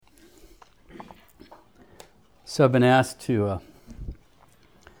So I've been asked to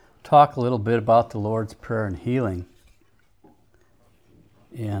talk a little bit about the Lord's Prayer and healing.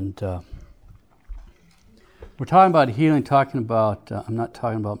 And we're talking about healing, I'm not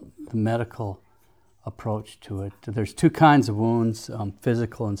talking about the medical approach to it. There's two kinds of wounds,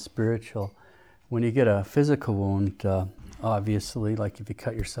 physical and spiritual. When you get a physical wound, obviously, like if you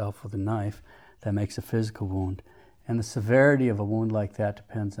cut yourself with a knife, that makes a physical wound. And the severity of a wound like that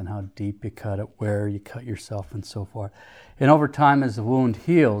depends on how deep you cut it, where you cut yourself, and so forth. And over time, as the wound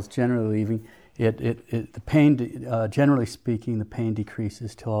heals, generally generally speaking, the pain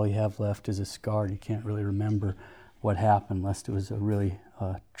decreases till all you have left is a scar. You can't really remember what happened unless it was a really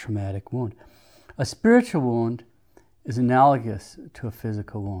traumatic wound. A spiritual wound is analogous to a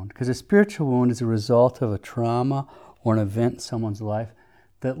physical wound, because a spiritual wound is a result of a trauma or an event in someone's life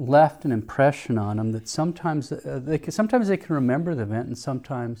that left an impression on them that sometimes they can remember the event and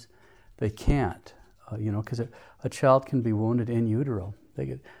sometimes they can't. Because a child can be wounded in utero.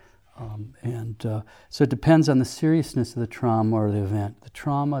 So it depends on the seriousness of the trauma or the event. The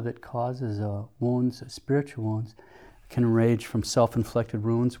trauma that causes wounds, spiritual wounds, can range from self-inflicted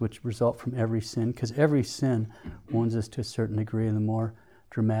wounds, which result from every sin, because every sin wounds us to a certain degree, and the more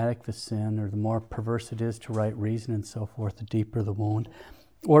dramatic the sin or the more perverse it is to right reason and so forth, the deeper the wound.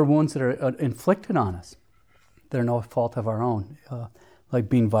 Or wounds that are inflicted on us. They're no fault of our own, like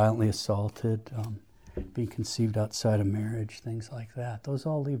being violently assaulted, being conceived outside of marriage, things like that. Those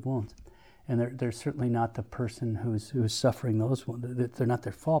all leave wounds. And they're certainly not the person who's suffering those wounds. They're not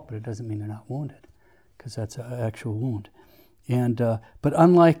their fault, but it doesn't mean they're not wounded, because that's an actual wound. But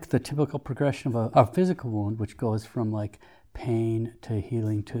unlike the typical progression of a physical wound, which goes from like pain to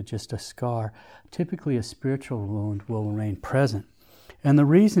healing to just a scar, typically a spiritual wound will remain present. And the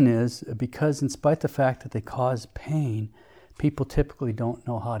reason is because, in spite of the fact that they cause pain, people typically don't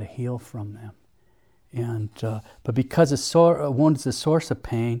know how to heal from them. But because a wound is the source of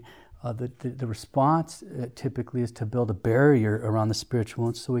pain, the response typically is to build a barrier around the spiritual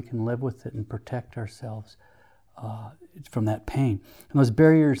wound so we can live with it and protect ourselves from that pain. And those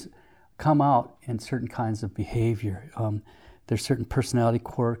barriers come out in certain kinds of behavior. There's certain personality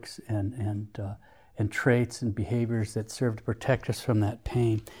quirks and traits and behaviors that serve to protect us from that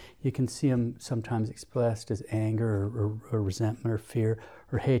pain. You can see them sometimes expressed as anger or resentment or fear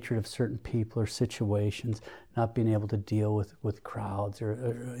or hatred of certain people or situations, not being able to deal with crowds or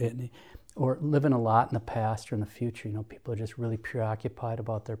living a lot in the past or in the future. People are just really preoccupied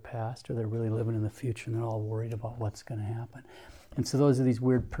about their past, or they're really living in the future and they're all worried about what's going to happen. And so those are these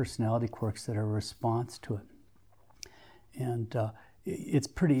weird personality quirks that are a response to it. And it's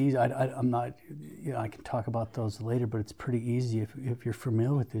pretty easy. I'm not, I can talk about those later, but it's pretty easy if you're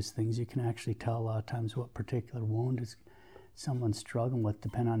familiar with these things. You can actually tell a lot of times what particular wound is someone's struggling with,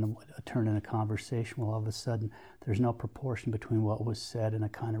 depending on a turn in a conversation. Well, all of a sudden, there's no proportion between what was said and a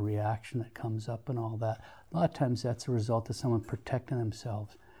kind of reaction that comes up and all that. A lot of times, that's a result of someone protecting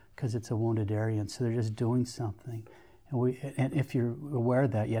themselves because it's a wounded area, and so they're just doing something. And if you're aware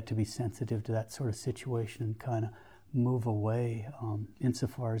of that, you have to be sensitive to that sort of situation and kind of move away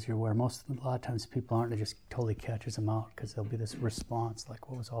insofar as you're aware. A lot of times people aren't, it just totally catches them out because there'll be this response like,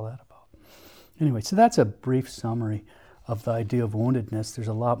 what was all that about? Anyway, so that's a brief summary of the idea of woundedness. There's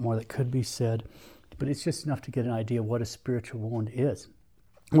a lot more that could be said, but it's just enough to get an idea of what a spiritual wound is.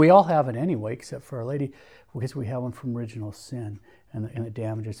 We all have it anyway, except for Our Lady, because we have one from original sin and the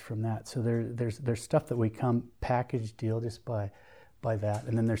damages from that. So there's stuff that we come package deal just by that,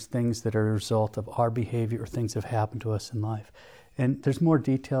 and then there's things that are a result of our behavior or things that have happened to us in life. And there's more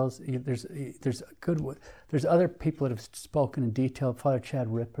details. There's other people that have spoken in detail. Father Chad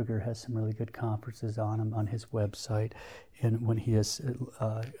Ripperger has some really good conferences on him on his website, and when he has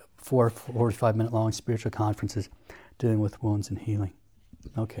 45-minute long spiritual conferences dealing with wounds and healing.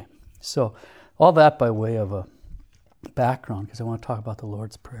 Okay, so all that by way of a background, because I want to talk about the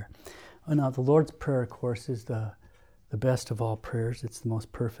Lord's Prayer. Now, the Lord's Prayer, of course, is the best of all prayers. It's the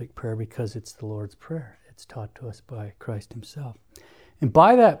most perfect prayer because it's the Lord's Prayer. It's taught to us by Christ himself. And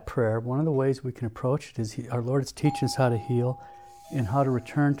by that prayer, one of the ways we can approach it is our Lord is teaching us how to heal and how to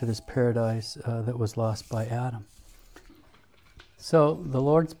return to this paradise that was lost by Adam. So the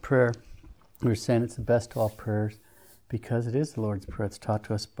Lord's Prayer, we were saying it's the best of all prayers because it is the Lord's Prayer. It's taught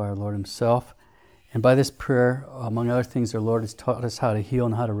to us by our Lord himself. And by this prayer, among other things, our Lord has taught us how to heal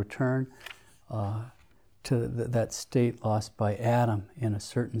and how to return to that state lost by Adam in a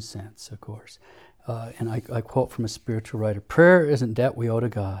certain sense, of course. And I quote from a spiritual writer, "Prayer isn't debt we owe to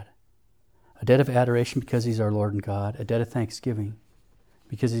God. A debt of adoration because he's our Lord and God. A debt of thanksgiving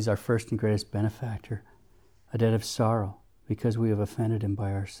because he's our first and greatest benefactor. A debt of sorrow because we have offended him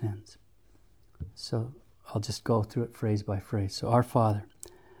by our sins." So I'll just go through it phrase by phrase. So, Our Father.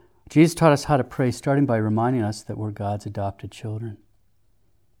 Jesus taught us how to pray, starting by reminding us that we're God's adopted children.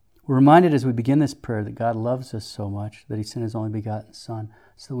 We're reminded as we begin this prayer that God loves us so much that He sent His only begotten Son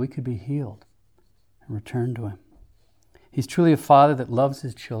so that we could be healed and return to Him. He's truly a Father that loves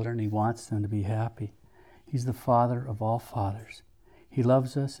His children. He wants them to be happy. He's the Father of all fathers. He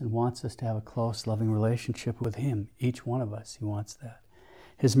loves us and wants us to have a close, loving relationship with Him. Each one of us, He wants that.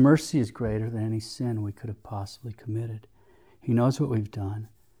 His mercy is greater than any sin we could have possibly committed. He knows what we've done.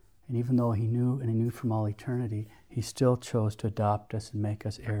 And even though He knew, and He knew from all eternity, He still chose to adopt us and make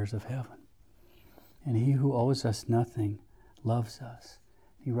us heirs of heaven. And He who owes us nothing loves us.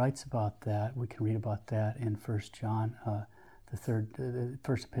 He writes about that. We can read about that in 1 John, the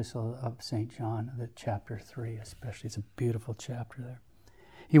first epistle of St. John, chapter 3 especially. It's a beautiful chapter there.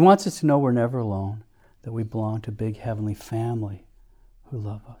 He wants us to know we're never alone, that we belong to a big heavenly family who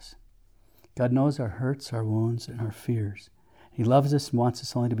love us. God knows our hurts, our wounds, and our fears. He loves us and wants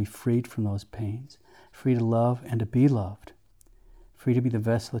us only to be freed from those pains, free to love and to be loved, free to be the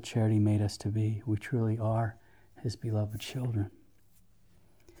vessel of charity He made us to be. We truly are His beloved children.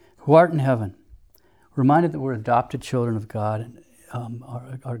 Who art in heaven, we're reminded that we're adopted children of God, and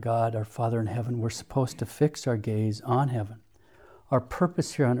our God, our Father in heaven. We're supposed to fix our gaze on heaven. Our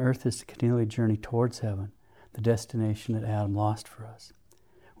purpose here on earth is to continually journey towards heaven, the destination that Adam lost for us.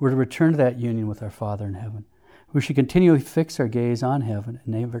 We're to return to that union with our Father in heaven. We should continually fix our gaze on heaven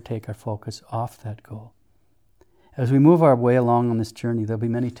and never take our focus off that goal. As we move our way along on this journey, there'll be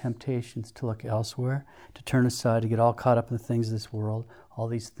many temptations to look elsewhere, to turn aside, to get all caught up in the things of this world, all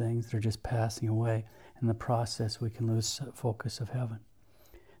these things that are just passing away. In the process, we can lose focus of heaven.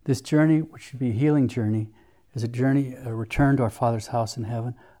 This journey, which should be a healing journey, is a return to our Father's house in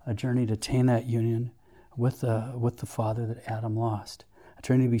heaven, a journey to attain that union with the Father that Adam lost. A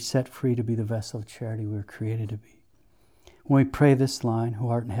journey to be set free to be the vessel of charity we were created to be. When we pray this line, who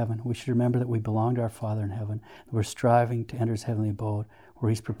art in heaven, we should remember that we belong to our Father in heaven, that we're striving to enter His heavenly abode, where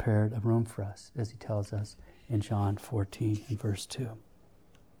He's prepared a room for us, as He tells us in John 14 and verse 2.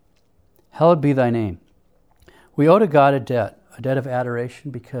 Hallowed be Thy name. We owe to God a debt of adoration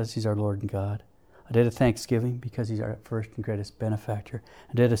because He's our Lord and God, a debt of thanksgiving because He's our first and greatest benefactor,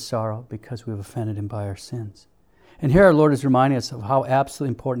 a debt of sorrow because we've offended Him by our sins. And here our Lord is reminding us of how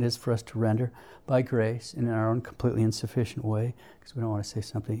absolutely important it is for us to render by grace and in our own completely insufficient way, because we don't want to say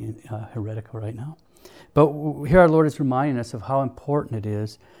something heretical right now. But here our Lord is reminding us of how important it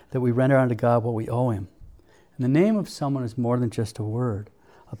is that we render unto God what we owe Him. And the name of someone is more than just a word.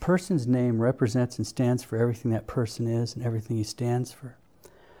 A person's name represents and stands for everything that person is and everything he stands for.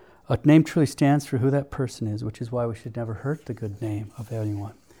 A name truly stands for who that person is, which is why we should never hurt the good name of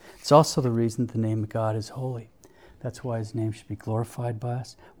anyone. It's also the reason the name of God is holy. That's why His name should be glorified by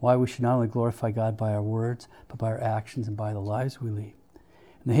us, why we should not only glorify God by our words, but by our actions and by the lives we lead.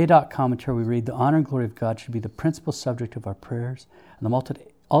 In the Haydock commentary we read, the honor and glory of God should be the principal subject of our prayers and the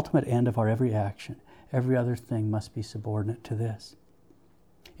ultimate end of our every action. Every other thing must be subordinate to this.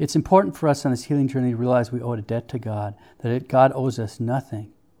 It's important for us on this healing journey to realize we owe a debt to God, that God owes us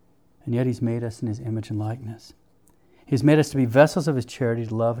nothing, and yet He's made us in His image and likeness. He's made us to be vessels of His charity,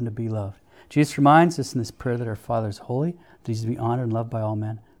 to love and to be loved. Jesus reminds us in this prayer that our Father is holy, that He's to be honored and loved by all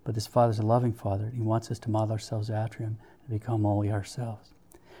men, but this Father is a loving Father, and He wants us to model ourselves after Him and become holy ourselves.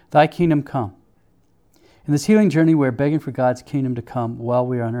 Thy kingdom come. In this healing journey, we're begging for God's kingdom to come while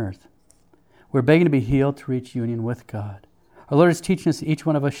we are on earth. We're begging to be healed to reach union with God. Our Lord is teaching us that each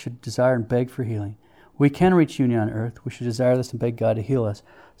one of us should desire and beg for healing. We can reach union on earth. We should desire this and beg God to heal us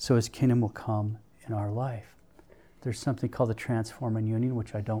so His kingdom will come in our life. There's something called the transforming union,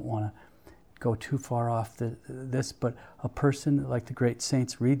 which I don't want to go too far off this, but a person like the great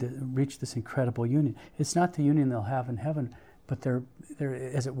saints reach this incredible union. It's not the union they'll have in heaven, but they're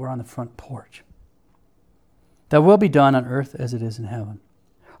as it were on the front porch. That will be done on earth as it is in heaven.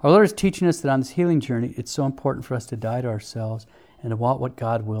 Our Lord is teaching us that on this healing journey, it's so important for us to die to ourselves and to want what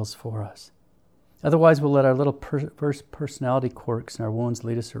God wills for us. Otherwise, we'll let our little personality quirks and our wounds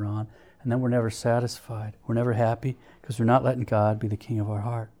lead us around, and then we're never satisfied. We're never happy because we're not letting God be the king of our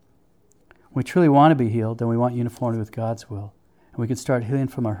heart. When we truly want to be healed, then we want uniformity with God's will. And we can start healing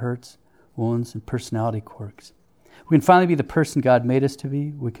from our hurts, wounds, and personality quirks. We can finally be the person God made us to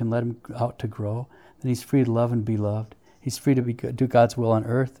be. We can let Him out to grow. Then He's free to love and be loved. He's free to do God's will on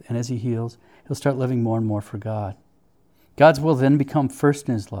earth. And as He heals, He'll start living more and more for God. God's will then become first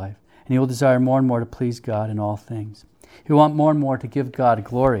in His life. And He will desire more and more to please God in all things. He will want more and more to give God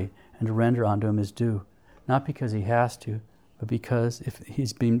glory and to render unto Him His due. Not because He has to, but because if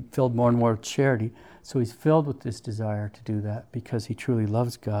He's been filled more and more with charity, so He's filled with this desire to do that because He truly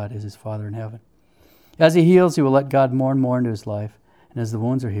loves God as His Father in heaven. As he heals, he will let God more and more into his life. And as the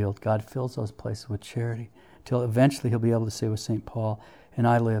wounds are healed, God fills those places with charity, till eventually he'll be able to say with St. Paul, "And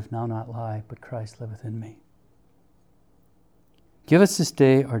I live, now not I, but Christ liveth in me." Give us this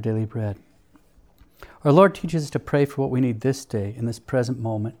day our daily bread. Our Lord teaches us to pray for what we need this day, in this present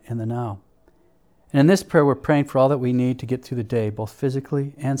moment, in the now. And in this prayer, we're praying for all that we need to get through the day, both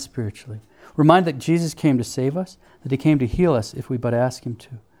physically and spiritually. We're reminded that Jesus came to save us, that he came to heal us if we but ask him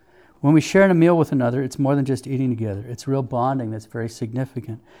to. When we share in a meal with another, it's more than just eating together. It's real bonding that's very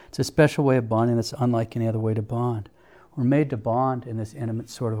significant. It's a special way of bonding that's unlike any other way to bond. We're made to bond in this intimate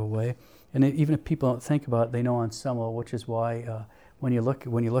sort of a way. And even if people don't think about it, they know on some level, which is why when you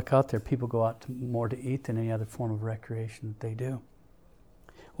look out there, people go out more to eat than any other form of recreation that they do.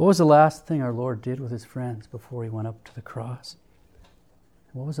 What was the last thing our Lord did with his friends before he went up to the cross?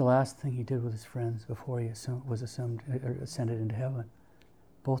 What was the last thing he did with his friends before he ascended into heaven?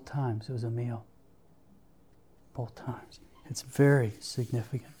 Both times it was a meal. Both times. It's very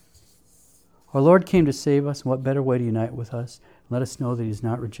significant. Our Lord came to save us, and what better way to unite with us and let us know that he does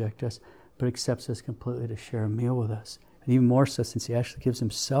not reject us, but accepts us completely to share a meal with us. And even more so, since he actually gives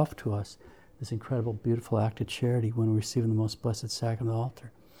himself to us, this incredible, beautiful act of charity when we receive the most blessed sacrament of the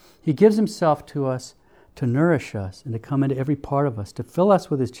altar. He gives himself to us to nourish us and to come into every part of us, to fill us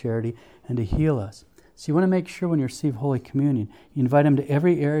with his charity and to heal us. So you want to make sure when you receive Holy Communion, you invite him to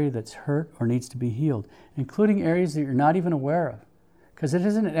every area that's hurt or needs to be healed, including areas that you're not even aware of. Because it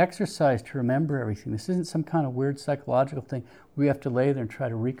isn't an exercise to remember everything. This isn't some kind of weird psychological thing where you have to lay there and try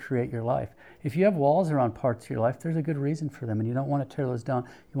to recreate your life. If you have walls around parts of your life, there's a good reason for them, and you don't want to tear those down.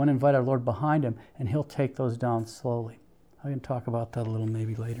 You want to invite our Lord behind him, and he'll take those down slowly. I can talk about that a little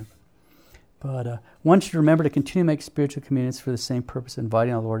maybe later. But one should remember to continue to make spiritual communions for the same purpose,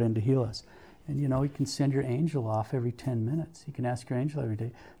 inviting our Lord in to heal us. And you can send your angel off every 10 minutes. You can ask your angel every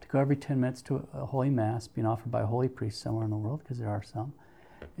day to go every 10 minutes to a holy mass being offered by a holy priest somewhere in the world, because there are some,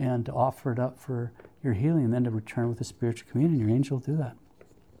 and to offer it up for your healing, and then to return with a spiritual communion. Your angel will do that.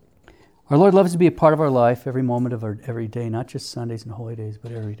 Our Lord loves to be a part of our life every moment of our every day, not just Sundays and holy days,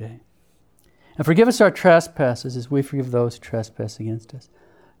 but every day. And forgive us our trespasses as we forgive those who trespass against us.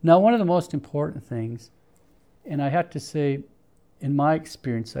 Now, one of the most important things, and I have to say, in my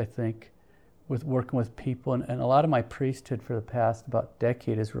experience, I think, with working with people, and a lot of my priesthood for the past about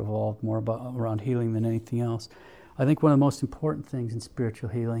decade has revolved more around healing than anything else. I think one of the most important things in spiritual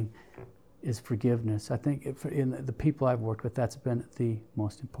healing is forgiveness. I think in the people I've worked with, that's been the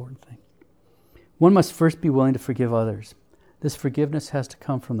most important thing. One must first be willing to forgive others. This forgiveness has to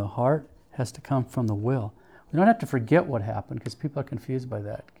come from the heart, has to come from the will. We don't have to forget what happened, because people are confused by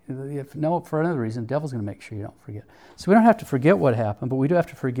that. For another reason, the devil's going to make sure you don't forget. So we don't have to forget what happened, but we do have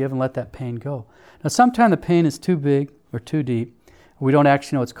to forgive and let that pain go. Now, sometimes the pain is too big or too deep. We don't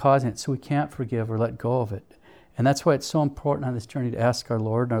actually know what's causing it, so we can't forgive or let go of it. And that's why it's so important on this journey to ask our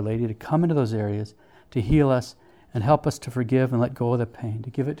Lord and Our Lady to come into those areas, to heal us and help us to forgive and let go of the pain, to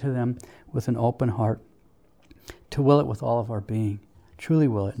give it to them with an open heart, to will it with all of our being, truly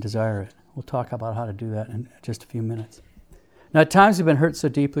will it and desire it. We'll talk about how to do that in just a few minutes. Now, at times we've been hurt so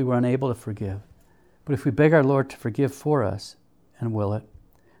deeply we're unable to forgive. But if we beg our Lord to forgive for us and will it,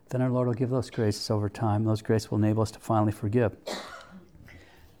 then our Lord will give those graces over time. Those graces will enable us to finally forgive.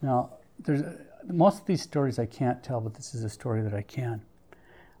 Now, most of these stories I can't tell, but this is a story that I can.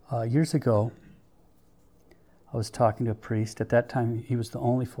 Years ago, I was talking to a priest. At that time, he was the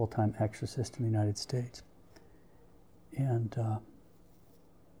only full-time exorcist in the United States. And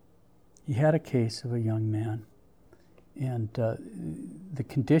he had a case of a young man. And the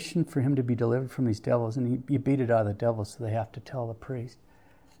condition for him to be delivered from these devils, and he beat it out of the devils, so they have to tell the priest,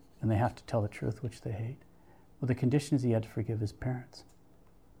 and they have to tell the truth, which they hate. Well, the condition is he had to forgive his parents.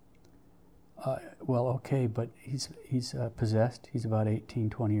 Well, okay, but he's possessed. He's about 18,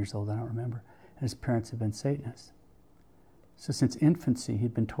 20 years old, I don't remember. And his parents have been Satanists. So since infancy,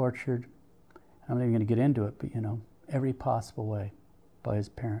 he'd been tortured. I'm not even going to get into it, but every possible way by his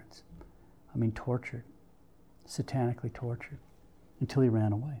parents. Tortured, satanically tortured, until he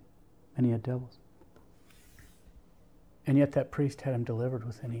ran away. And he had devils. And yet that priest had him delivered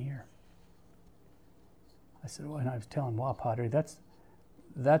within a year. I said, and I was telling him, wow, Padre,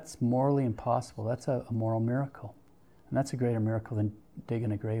 that's morally impossible. That's a moral miracle. And that's a greater miracle than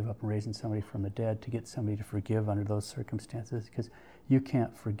digging a grave up and raising somebody from the dead to get somebody to forgive under those circumstances, because you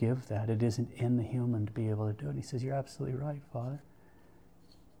can't forgive that. It isn't in the human to be able to do it. And he says, you're absolutely right, Father.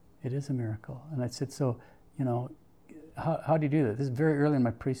 It is a miracle. And I said, so, how do you do that? This is very early in my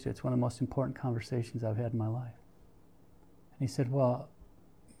priesthood. It's one of the most important conversations I've had in my life. And he said, well,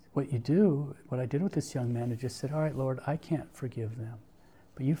 what I did with this young man is just said, all right, Lord, I can't forgive them,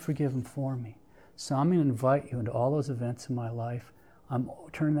 but you forgive them for me. So I'm going to invite you into all those events in my life. I'm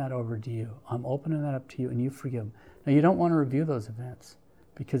turning that over to you. I'm opening that up to you, and you forgive them. Now, you don't want to review those events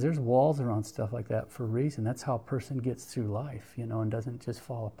because there's walls around stuff like that for a reason. That's how a person gets through life, and doesn't just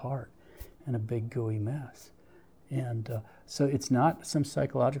fall apart in a big gooey mess. And so it's not some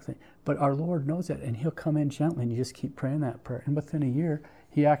psychological thing. But our Lord knows that, and He'll come in gently, and you just keep praying that prayer. And within a year,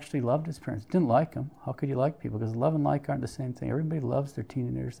 He actually loved His parents. Didn't like them. How could you like people? Because love and like aren't the same thing. Everybody loves their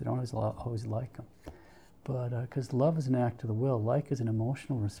teenagers. They don't always like them. But because love is an act of the will, like is an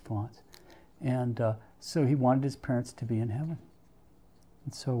emotional response. And so He wanted His parents to be in heaven.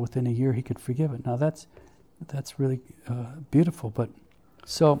 And so within a year, He could forgive it. Now that's really beautiful. But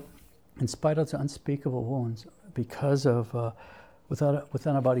so in spite of the unspeakable wounds, because of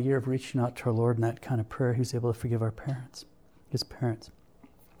within about a year of reaching out to our Lord in that kind of prayer, He was able to forgive our parents, His parents.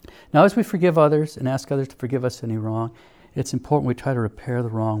 Now, as we forgive others and ask others to forgive us any wrong, it's important we try to repair the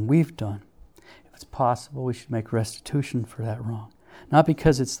wrong we've done. If it's possible, we should make restitution for that wrong. Not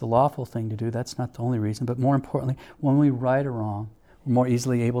because it's the lawful thing to do, that's not the only reason, but more importantly, when we right a wrong, we're more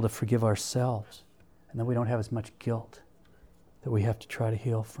easily able to forgive ourselves, and then we don't have as much guilt that we have to try to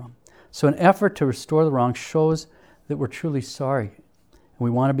heal from. So an effort to restore the wrong shows that we're truly sorry and we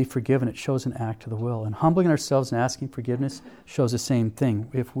want to be forgiven. It shows an act of the will. And humbling ourselves and asking forgiveness shows the same thing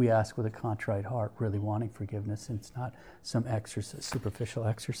if we ask with a contrite heart, really wanting forgiveness, and it's not some superficial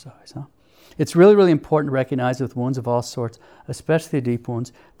exercise. It's really, really important to recognize that with wounds of all sorts, especially deep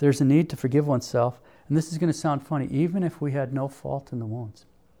wounds, there's a need to forgive oneself. And this is going to sound funny, even if we had no fault in the wounds,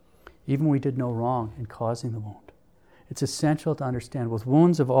 even we did no wrong in causing the wound. It's essential to understand with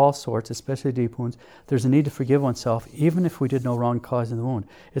wounds of all sorts, especially deep wounds, there's a need to forgive oneself even if we did no wrong causing the wound.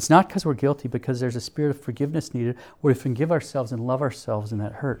 It's not because we're guilty, because there's a spirit of forgiveness needed where we forgive ourselves and love ourselves in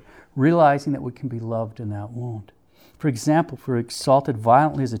that hurt, realizing that we can be loved in that wound. For example, if we're assaulted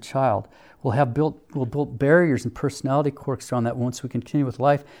violently as a child, we'll build barriers and personality quirks around that wound so we continue with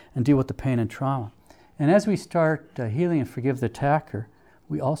life and deal with the pain and trauma. And as we start healing and forgive the attacker,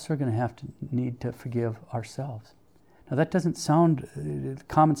 we also are going to have to need to forgive ourselves. Now that doesn't sound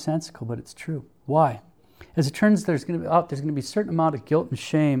commonsensical, but it's true. Why? As it turns, there's going to be a certain amount of guilt and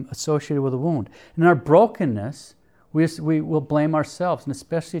shame associated with a wound. In our brokenness, we will blame ourselves, and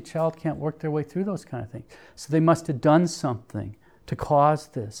especially a child can't work their way through those kind of things. So they must have done something to cause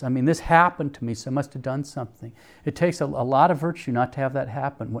this. I mean, this happened to me, so I must have done something. It takes a lot of virtue not to have that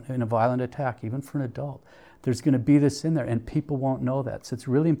happen in a violent attack, even for an adult. There's going to be this in there, and people won't know that. So it's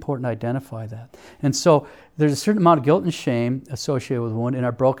really important to identify that. And so there's a certain amount of guilt and shame associated with a wound. In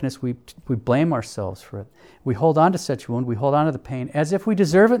our brokenness, we blame ourselves for it. We hold on to such a wound, we hold on to the pain as if we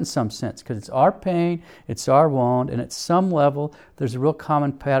deserve it in some sense, because it's our pain, it's our wound, and at some level, there's a real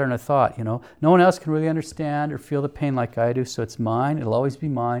common pattern of thought, No one else can really understand or feel the pain like I do, so it's mine, it'll always be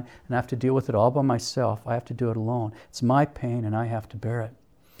mine, and I have to deal with it all by myself. I have to do it alone. It's my pain, and I have to bear it.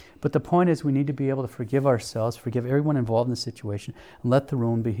 But the point is we need to be able to forgive ourselves, forgive everyone involved in the situation, and let the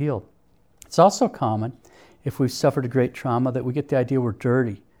wound be healed. It's also common, if we've suffered a great trauma, that we get the idea we're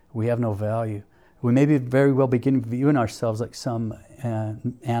dirty, we have no value. We may very well begin viewing ourselves like some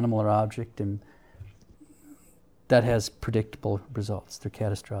animal or object, and that has predictable results. They're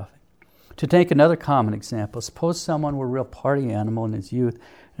catastrophic. To take another common example, suppose someone were a real party animal in his youth,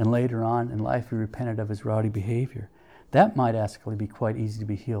 and later on in life he repented of his rowdy behavior. That might actually be quite easy to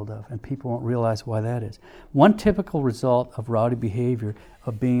be healed of, and people won't realize why that is. One typical result of rowdy behavior,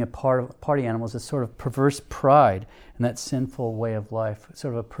 of being a party animal, is a sort of perverse pride in that sinful way of life,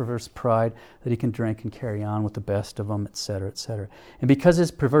 sort of a perverse pride that he can drink and carry on with the best of them, etc., etc. And because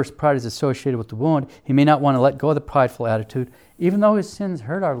his perverse pride is associated with the wound, he may not want to let go of the prideful attitude, even though his sins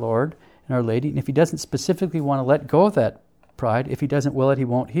hurt our Lord and Our Lady. And if he doesn't specifically want to let go of that pride, if he doesn't will it, he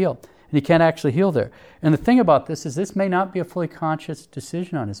won't heal. And he can't actually heal there. And the thing about this is this may not be a fully conscious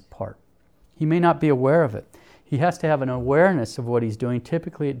decision on his part. He may not be aware of it. He has to have an awareness of what he's doing.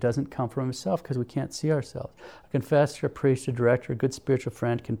 Typically, it doesn't come from himself because we can't see ourselves. A confessor, a priest, a director, a good spiritual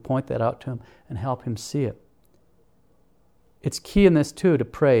friend can point that out to him and help him see it. It's key in this, too, to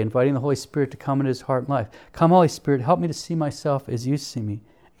pray, inviting the Holy Spirit to come into his heart and life. Come, Holy Spirit, help me to see myself as you see me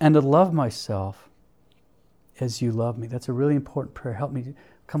and to love myself as you love me. That's a really important prayer.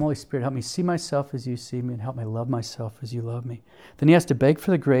 Come, Holy Spirit, help me see myself as you see me and help me love myself as you love me. Then he has to beg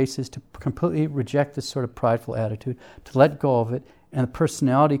for the graces to completely reject this sort of prideful attitude, to let go of it, and the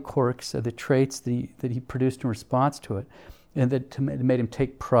personality quirks, the traits that he produced in response to it, and that made him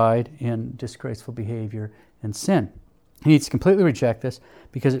take pride in disgraceful behavior and sin. He needs to completely reject this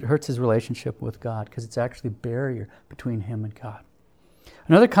because it hurts his relationship with God, because it's actually a barrier between him and God.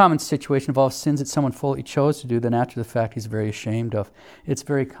 Another common situation involves sins that someone fully chose to do, then after the fact he's very ashamed of. It's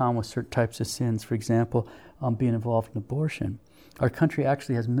very common with certain types of sins. For example, being involved in abortion. Our country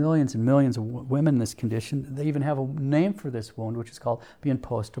actually has millions and millions of women in this condition. They even have a name for this wound, which is called being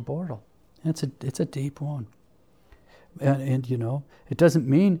post-abortal. And it's a deep wound. And it doesn't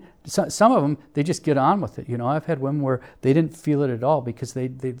mean, some of them, they just get on with it. I've had women where they didn't feel it at all because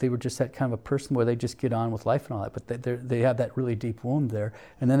they were just that kind of a person where they just get on with life and all that. But they have that really deep wound there.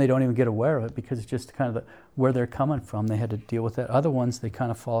 And then they don't even get aware of it because it's just kind of where they're coming from. They had to deal with that. Other ones, they kind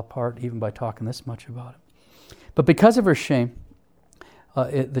of fall apart even by talking this much about it. But because of her shame,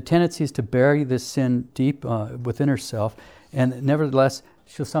 the tendency is to bury this sin deep within herself. And nevertheless,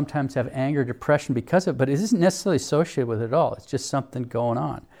 she'll sometimes have anger, depression because of it, but it isn't necessarily associated with it at all. It's just something going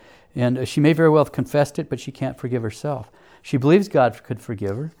on. And she may very well have confessed it, but she can't forgive herself. She believes God could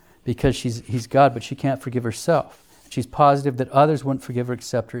forgive her because He's God, but she can't forgive herself. She's positive that others wouldn't forgive her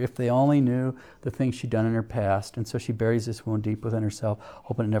except her if they only knew the things she'd done in her past. And so she buries this wound deep within herself,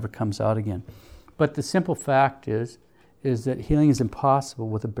 hoping it never comes out again. But the simple fact is that healing is impossible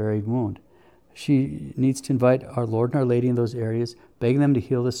with a buried wound. She needs to invite our Lord and Our Lady in those areas, begging them to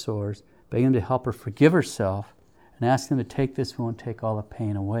heal the sores, begging them to help her forgive herself, and ask them to take this wound, take all the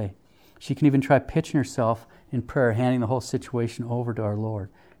pain away. She can even try pitching herself in prayer, handing the whole situation over to our Lord.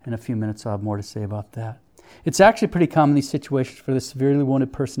 In a few minutes, I'll have more to say about that. It's actually pretty common in these situations for the severely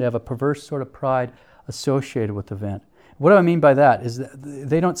wounded person to have a perverse sort of pride associated with the event. What do I mean by that is that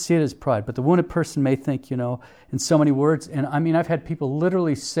they don't see it as pride, but the wounded person may think, in so many words, and I mean, I've had people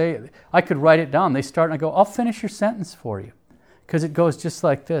literally say, I could write it down. They start and I go, I'll finish your sentence for you. Because it goes just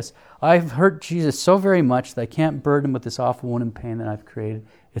like this. I've hurt Jesus so very much that I can't burden him with this awful wound and pain that I've created.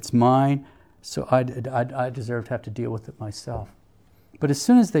 It's mine, so I deserve to have to deal with it myself. But as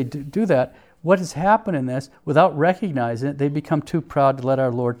soon as they do that, what has happened in this, without recognizing it, they become too proud to let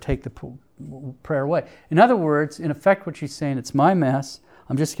our Lord take the prayer away. In other words, in effect, what she's saying, it's my mess.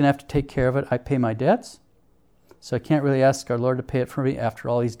 I'm just going to have to take care of it. I pay my debts, so I can't really ask our Lord to pay it for me after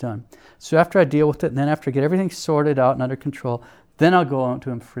all He's done. So after I deal with it, and then after I get everything sorted out and under control, then I'll go out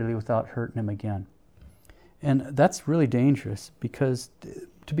to Him freely without hurting Him again. And that's really dangerous because,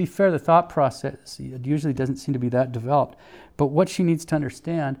 to be fair, the thought process usually doesn't seem to be that developed. But what she needs to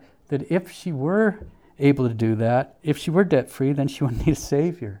understand, that if she were able to do that, if she were debt-free, then she wouldn't need a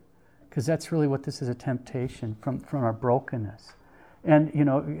Savior. Because that's really what this is, a temptation from our brokenness. And,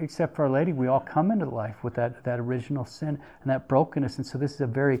 except for Our Lady, we all come into life with that original sin and that brokenness. And so this is a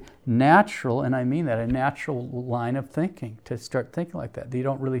very natural, and I mean that, a natural line of thinking, to start thinking like that. You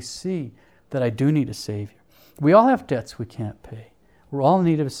don't really see that I do need a Savior. We all have debts we can't pay. We're all in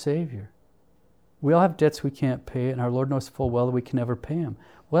need of a Savior. We all have debts we can't pay, and our Lord knows full well that we can never pay Him.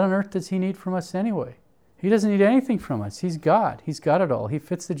 What on earth does He need from us anyway? He doesn't need anything from us. He's God. He's got it all. He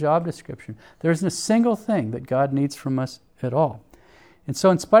fits the job description. There isn't a single thing that God needs from us at all. And so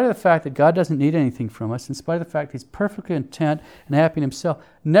in spite of the fact that God doesn't need anything from us, in spite of the fact He's perfectly content and happy in Himself,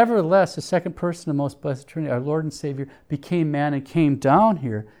 nevertheless, the second person of the most blessed Trinity, our Lord and Savior, became man and came down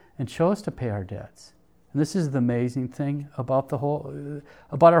here and chose to pay our debts. And this is the amazing thing about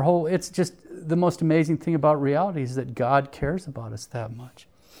it's just the most amazing thing about reality is that God cares about us that much.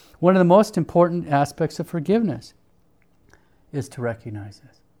 One of the most important aspects of forgiveness is to recognize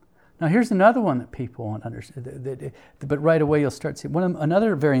this. Now, here's another one that people won't understand, but right away you'll start seeing.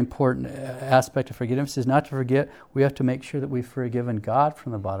 Another very important aspect of forgiveness is not to forget we have to make sure that we've forgiven God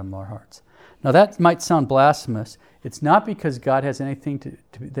from the bottom of our hearts. Now, that might sound blasphemous. It's not because God has anything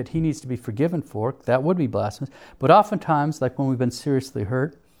that He needs to be forgiven for. That would be blasphemous. But oftentimes, like when we've been seriously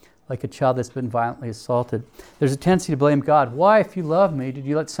hurt, like a child that's been violently assaulted, there's a tendency to blame God. Why, if you love me, did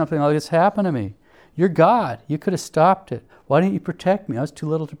you let something like this happen to me? You're God. You could have stopped it. Why didn't you protect me? I was too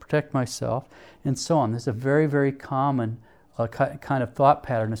little to protect myself, and so on. This is a very, very common kind of thought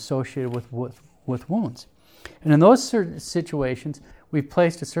pattern associated with wounds. And in those certain situations, we've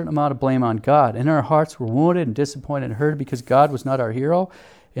placed a certain amount of blame on God. In our hearts, we're wounded and disappointed and hurt because God was not our hero.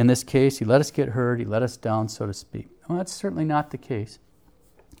 In this case, He let us get hurt. He let us down, so to speak. Well, that's certainly not the case.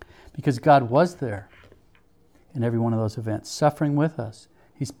 Because God was there in every one of those events, suffering with us.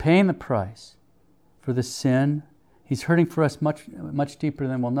 He's paying the price for the sin. He's hurting for us much, much deeper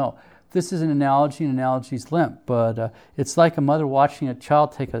than we'll know. This is an analogy, and analogy's limp, but it's like a mother watching a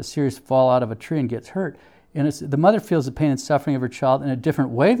child take a serious fall out of a tree and gets hurt. And the mother feels the pain and suffering of her child in a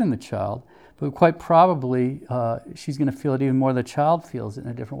different way than the child, but quite probably she's going to feel it even more than the child feels it in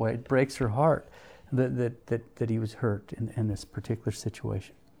a different way. It breaks her heart that he was hurt in this particular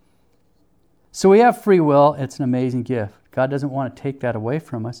situation. So we have free will. It's an amazing gift. God doesn't want to take that away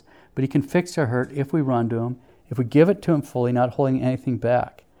from us, but He can fix our hurt if we run to Him if we give it to him fully, not holding anything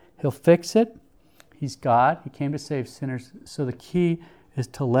back. He'll fix it. He's God. He came to save sinners. So the key is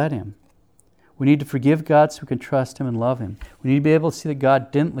to let him. We need to forgive God so we can trust him and love him. We need to be able to see that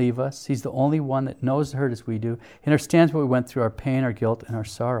God didn't leave us. He's the only one that knows the hurt as we do. He understands what we went through, our pain, our guilt, and our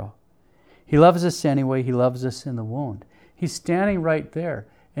sorrow. He loves us anyway. He loves us in the wound. He's standing right there.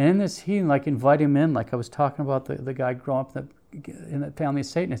 And in this healing, like invite him in, like I was talking about the guy growing up in the family of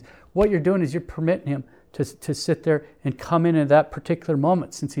Satanists. What you're doing is you're permitting him to sit there and come in at that particular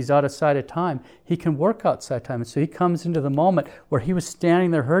moment. Since he's outside of time, he can work outside time. And so he comes into the moment where he was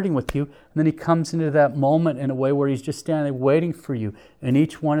standing there hurting with you, and then he comes into that moment in a way where he's just standing there waiting for you in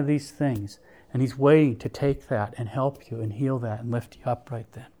each one of these things. And he's waiting to take that and help you and heal that and lift you up right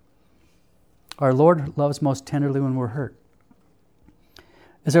then. Our Lord loves most tenderly when we're hurt.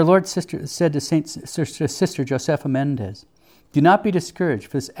 As our Lord said to Sister Josefa Mendez, do not be discouraged,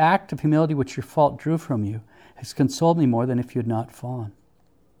 for this act of humility which your fault drew from you has consoled me more than if you had not fallen.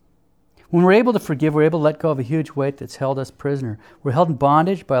 When we're able to forgive, we're able to let go of a huge weight that's held us prisoner. We're held in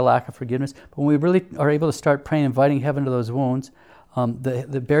bondage by a lack of forgiveness, but when we really are able to start praying, inviting heaven to those wounds,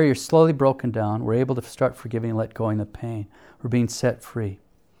 the barrier's slowly broken down. We're able to start forgiving and let go of the pain. We're being set free.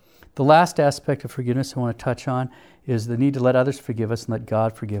 The last aspect of forgiveness I want to touch on is the need to let others forgive us and let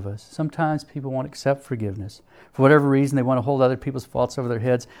God forgive us. Sometimes people won't accept forgiveness. For whatever reason, they want to hold other people's faults over their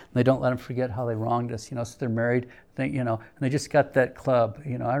heads, and they don't let them forget how they wronged us. So they're married, and they just got that club.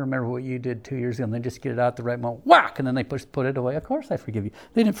 I remember what you did 2 years ago, and they just get it out at the right moment, whack, and then they put it away. Of course I forgive you.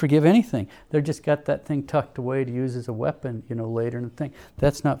 They didn't forgive anything. They just got that thing tucked away to use as a weapon, later in the thing.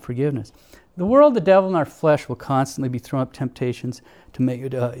 That's not forgiveness. The world, the devil, and our flesh will constantly be throwing up temptations to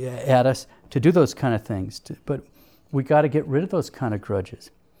make at us to do those kind of things. But we got to get rid of those kind of grudges.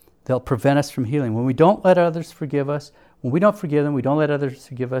 They'll prevent us from healing. When we don't let others forgive us, when we don't forgive them, we don't let others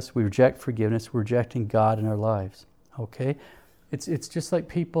forgive us, we reject forgiveness, we're rejecting God in our lives. Okay? It's just like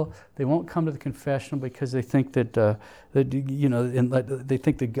people, they won't come to the confessional because they think that they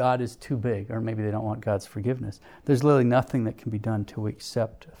think that God is too big, or maybe they don't want God's forgiveness. There's literally nothing that can be done till we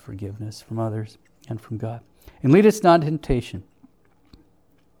accept forgiveness from others and from God. And lead us not into temptation.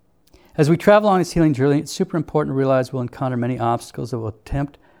 As we travel on this healing journey, it's super important to realize we'll encounter many obstacles that will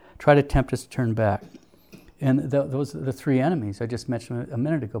try to tempt us to turn back. And those are the three enemies I just mentioned a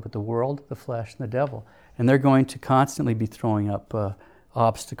minute ago, but the world, the flesh, and the devil. And they're going to constantly be throwing up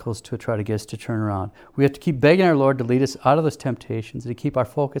obstacles to try to get us to turn around. We have to keep begging our Lord to lead us out of those temptations and to keep our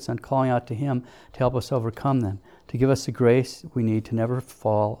focus on calling out to Him to help us overcome them, to give us the grace we need to never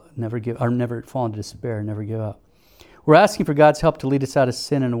fall into despair, never give up. We're asking for God's help to lead us out of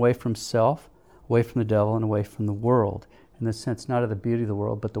sin and away from self, away from the devil, and away from the world. In the sense, not of the beauty of the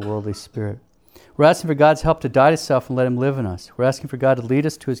world, but the worldly spirit. We're asking for God's help to die to self and let Him live in us. We're asking for God to lead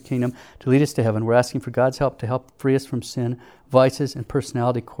us to His kingdom, to lead us to heaven. We're asking for God's help to help free us from sin, vices, and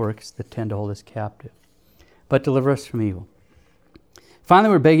personality quirks that tend to hold us captive. But deliver us from evil.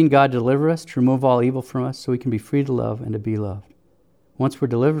 Finally, we're begging God to deliver us, to remove all evil from us, so we can be free to love and to be loved. Once we're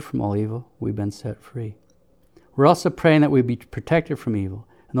delivered from all evil, we've been set free. We're also praying that we be protected from evil.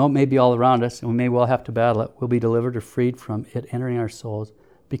 And though it may be all around us, and we may well have to battle it, we'll be delivered or freed from it entering our souls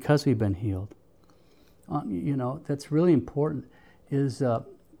because we've been healed. That's really important, is the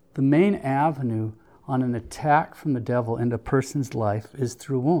main avenue on an attack from the devil into a person's life is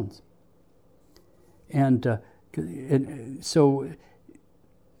through wounds. And so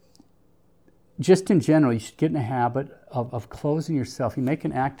just in general, you should get in a habit of closing yourself. You make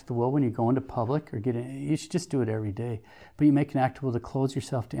an act of the will when you go into public, you should just do it every day. But you make an act of will to close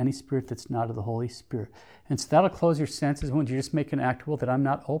yourself to any spirit that's not of the Holy Spirit. And so that'll close your senses when you just make an act of will that I'm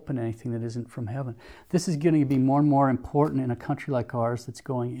not open to anything that isn't from heaven. This is going to be more and more important in a country like ours that's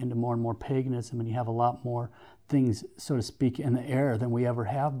going into more and more paganism, and you have a lot more things, so to speak, in the air than we ever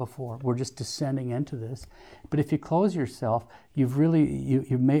have before. We're just descending into this. But if you close yourself, you've really,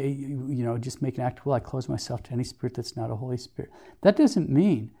 just make an act of will. I close myself to any spirit that's not a Holy Spirit. That doesn't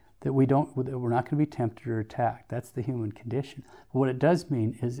mean that we're not going to be tempted or attacked. That's the human condition. But what it does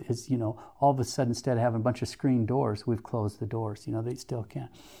mean is all of a sudden, instead of having a bunch of screen doors, we've closed the doors. They still can.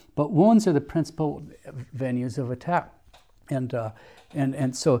 But wounds are the principal venues of attack. And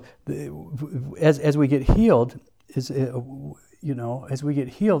so as we get healed,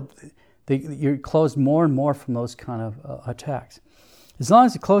 you're closed more and more from those kind of attacks. As long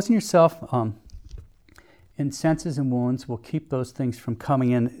as you're closing yourself in senses and wounds will keep those things from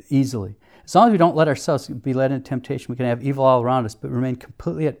coming in easily. As long as we don't let ourselves be led into temptation, we can have evil all around us, but remain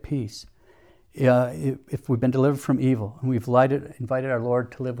completely at peace. If we've been delivered from evil and we've invited our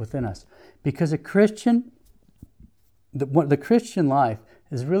Lord to live within us. Because the Christian life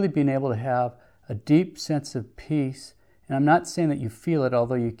is really being able to have a deep sense of peace. And I'm not saying that you feel it,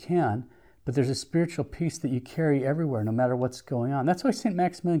 although you can, but there's a spiritual peace that you carry everywhere, no matter what's going on. That's why St.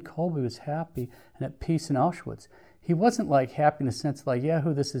 Maximilian Kolbe was happy and at peace in Auschwitz. He wasn't like happy in the sense of like,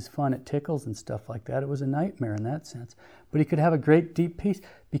 yahoo, this is fun, it tickles and stuff like that. It was a nightmare in that sense. But he could have a great deep peace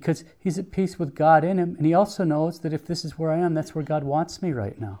because he's at peace with God in him. And he also knows that if this is where I am, that's where God wants me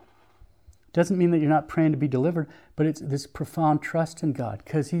right now. Doesn't mean that you're not praying to be delivered, but it's this profound trust in God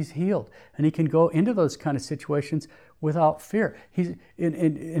because he's healed. And he can go into those kind of situations without fear.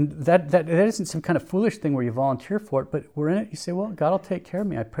 And that isn't some kind of foolish thing where you volunteer for it, but we're in it. You say, well, God will take care of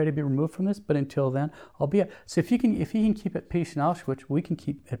me. I pray to be removed from this, but until then, I'll be at. So if he can keep at peace in Auschwitz, we can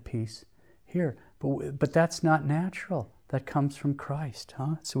keep at peace here. But that's not natural. That comes from Christ,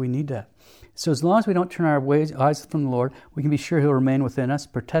 huh? So we need that. So as long as we don't turn our eyes from the Lord, we can be sure He'll remain within us,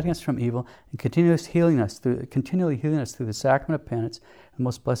 protecting us from evil, and continually healing us through the sacrament of penance, the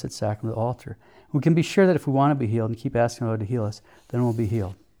most blessed sacrament of the altar. We can be sure that if we want to be healed and keep asking the Lord to heal us, then we'll be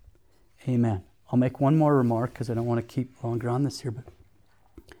healed. Amen. I'll make one more remark because I don't want to keep longer on this here, but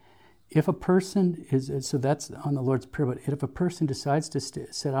if a person so that's on the Lord's Prayer, but if a person decides to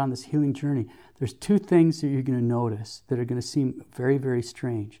set on this healing journey, there's two things that you're going to notice that are going to seem very, very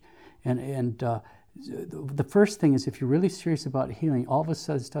strange. And the first thing is if you're really serious about healing, all of a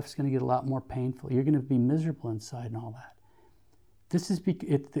sudden stuff's going to get a lot more painful. You're going to be miserable inside and all that.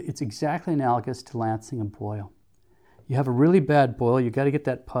 It's exactly analogous to lancing a boil. You have a really bad boil, you've got to get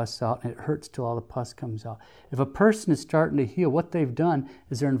that pus out, and it hurts till all the pus comes out. If a person is starting to heal, what they've done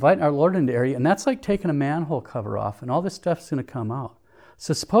is they're inviting our Lord into the area, and that's like taking a manhole cover off, and all this stuff's going to come out.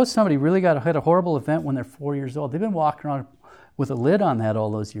 So suppose somebody really had a horrible event when they're 4 years old. They've been walking around with a lid on that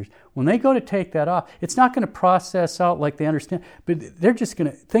all those years. When they go to take that off, it's not going to process out like they understand, but they're just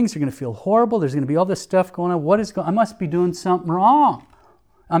going to, things are going to feel horrible. There's going to be all this stuff going on. I must be doing something wrong.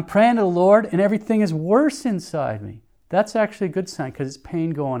 I'm praying to the Lord, and everything is worse inside me. That's actually a good sign because it's pain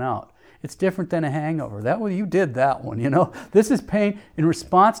going out. It's different than a hangover. You did that one, This is pain in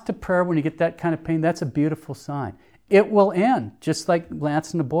response to prayer. When you get that kind of pain, that's a beautiful sign. It will end, just like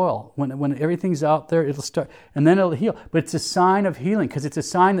lancing a boil. When everything's out there, it'll start, and then it'll heal. But it's a sign of healing because it's a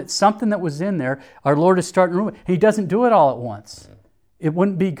sign that something that was in there, our Lord is starting to remove. He doesn't do it all at once. It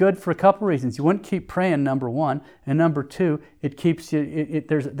wouldn't be good for a couple reasons. You wouldn't keep praying, number one. And number two, it keeps you,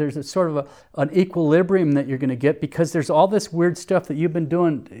 there's a sort of an equilibrium that you're going to get because there's all this weird stuff that you've been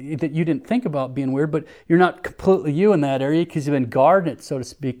doing that you didn't think about being weird, but you're not completely you in that area because you've been guarding it, so to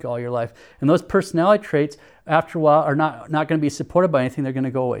speak, all your life. And those personality traits, after a while, are not going to be supported by anything. They're going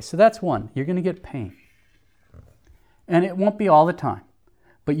to go away. So that's one. You're going to get pain. And it won't be all the time,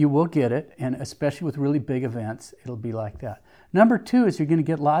 but you will get it. And especially with really big events, it'll be like that. Number two is you're going to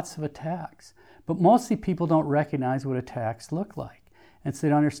get lots of attacks. But mostly people don't recognize what attacks look like. And so they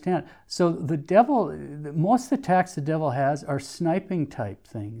don't understand. So the devil, most of the attacks the devil has are sniping type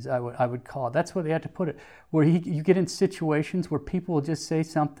things, I would call it. That's where they have to put it. Where you get in situations where people will just say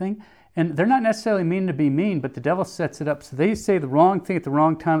something, and they're not necessarily meaning to be mean, but the devil sets it up so they say the wrong thing at the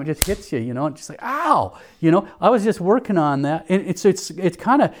wrong time. It just hits you, and just like, ow, I was just working on that. And it's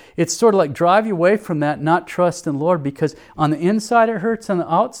sort of like drive you away from that, not trust in the Lord, because on the inside it hurts, on the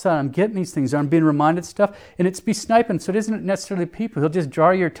outside I'm getting these things, I'm being reminded of stuff, and it's be sniping. So it isn't necessarily people. He'll just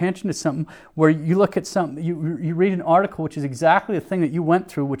draw your attention to something where you look at something, you read an article which is exactly the thing that you went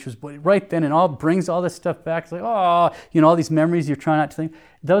through, which was right then, and all brings all this stuff back. It's like, all these memories you're trying not to think.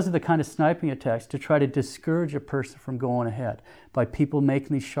 Those are the kind of sniping attacks to try to discourage a person from going ahead by people making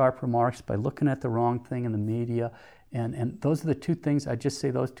these sharp remarks, by looking at the wrong thing in the media. And those are the two things, I just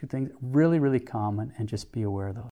say those two things, really, really common, and just be aware of those.